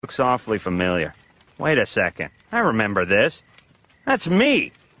looks awfully familiar. Wait a second. I remember this. That's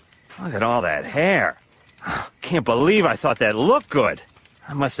me. Look at all that hair. Can't believe I thought that looked good.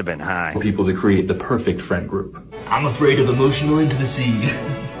 I must have been high. People to create the perfect friend group. I'm afraid of emotional intimacy.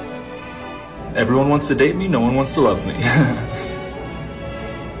 Everyone wants to date me, no one wants to love me.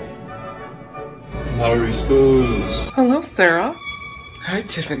 Marisol. Hello, Sarah. Hi,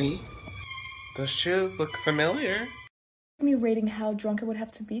 Tiffany. Those shoes look familiar. Me rating how drunk I would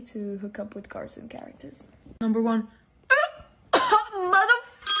have to be to hook up with cartoon characters. Number 1. Motherfucking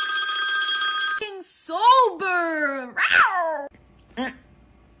sober!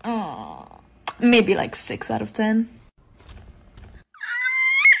 Maybe like 6 out of 10.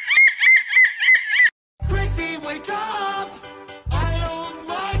 Chrissy, wake up! I don't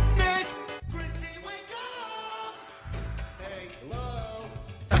like this! Chrissy, wake up! Hey, hello?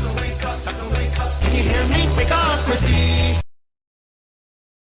 Time to wake up, time to wake up. Can you hear me? Wake up, Chrissy!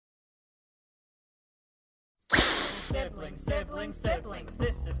 Siblings, siblings, siblings.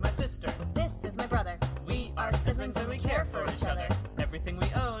 This is my sister. This is my brother. We are siblings and we care for each other. Everything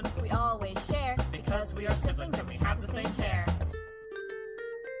we own, we always share. Because we are siblings and we have the same hair.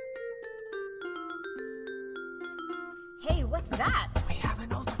 Hey, what's that? We have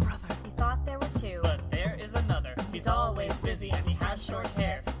an older brother. We thought there were 2. But there is another. He's always busy and he has short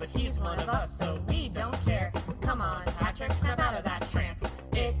hair. But he's one of us, so we don't care. Come on, Patrick, snap out of that trance.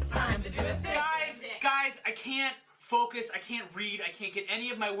 It's time to do a sick. Guys, I can't focus, I can't read, I can't get any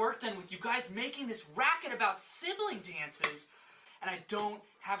of my work done with you guys making this racket about sibling dances. And I don't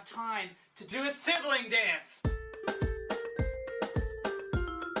have time to do a sibling dance.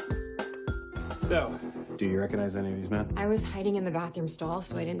 So, do you recognize any of these men? I was hiding in the bathroom stall,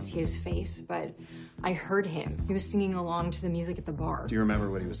 so I didn't see his face, but I heard him. He was singing along to the music at the bar. Do you remember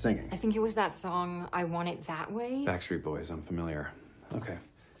what he was singing? I think it was that song, I Want It That Way. Backstreet Boys, I'm familiar. Okay.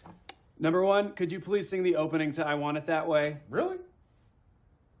 Number 1, could you please sing the opening to I Want It That Way? Really?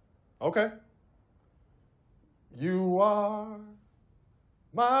 Okay. You are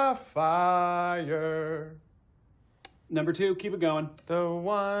my fire. Number 2, keep it going. The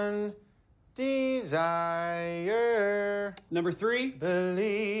one desire. Number 3.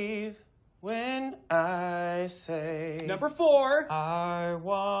 Believe when I say. Number 4. I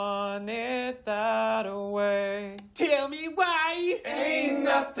want it that way. Tell me why. Ain't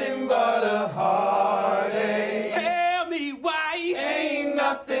nothing but a heartache. Tell me why. Ain't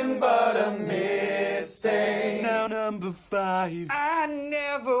nothing but a mistake. Now number 5. I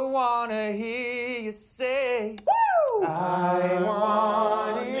never wanna hear you say. Woo! I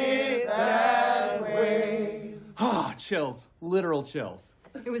want it that way. Oh, chills. Literal chills.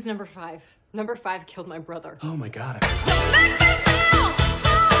 It was number 5. Number 5 killed my brother. Oh my God.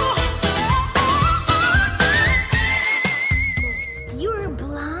 You're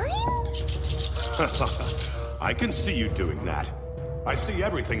blind? I can see you doing that. I see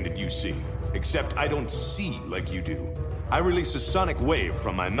everything that you see, except I don't see like you do. I release a sonic wave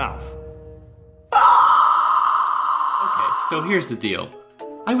from my mouth. Okay, so here's the deal.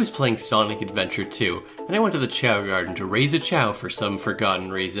 I was playing Sonic Adventure 2, and I went to the Chow Garden to raise a Chow for some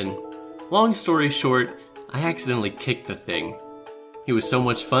forgotten reason. Long story short, I accidentally kicked the thing. It was so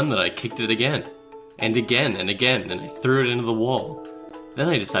much fun that I kicked it again. And again and again, and I threw it into the wall. Then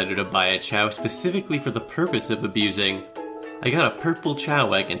I decided to buy a Chow specifically for the purpose of abusing. I got a purple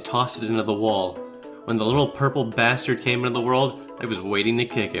Chow egg and tossed it into the wall. When the little purple bastard came into the world, I was waiting to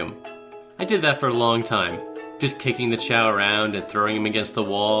kick him. I did that for a long time. Just kicking the Chow around and throwing him against the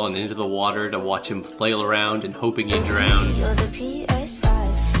wall and into the water to watch him flail around and hoping he drowned. You're the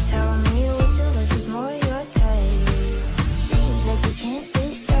PS5. Tell me which of us is more your type. Seems like you can't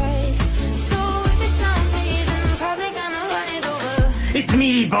decide. So if it's not me, then I'm probably gonna run it over. It's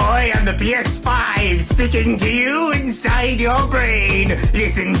me, boy, on the PS5, speaking to you inside your brain.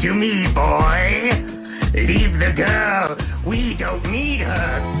 Listen to me, boy. Leave the girl. We don't need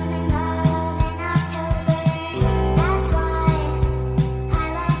her.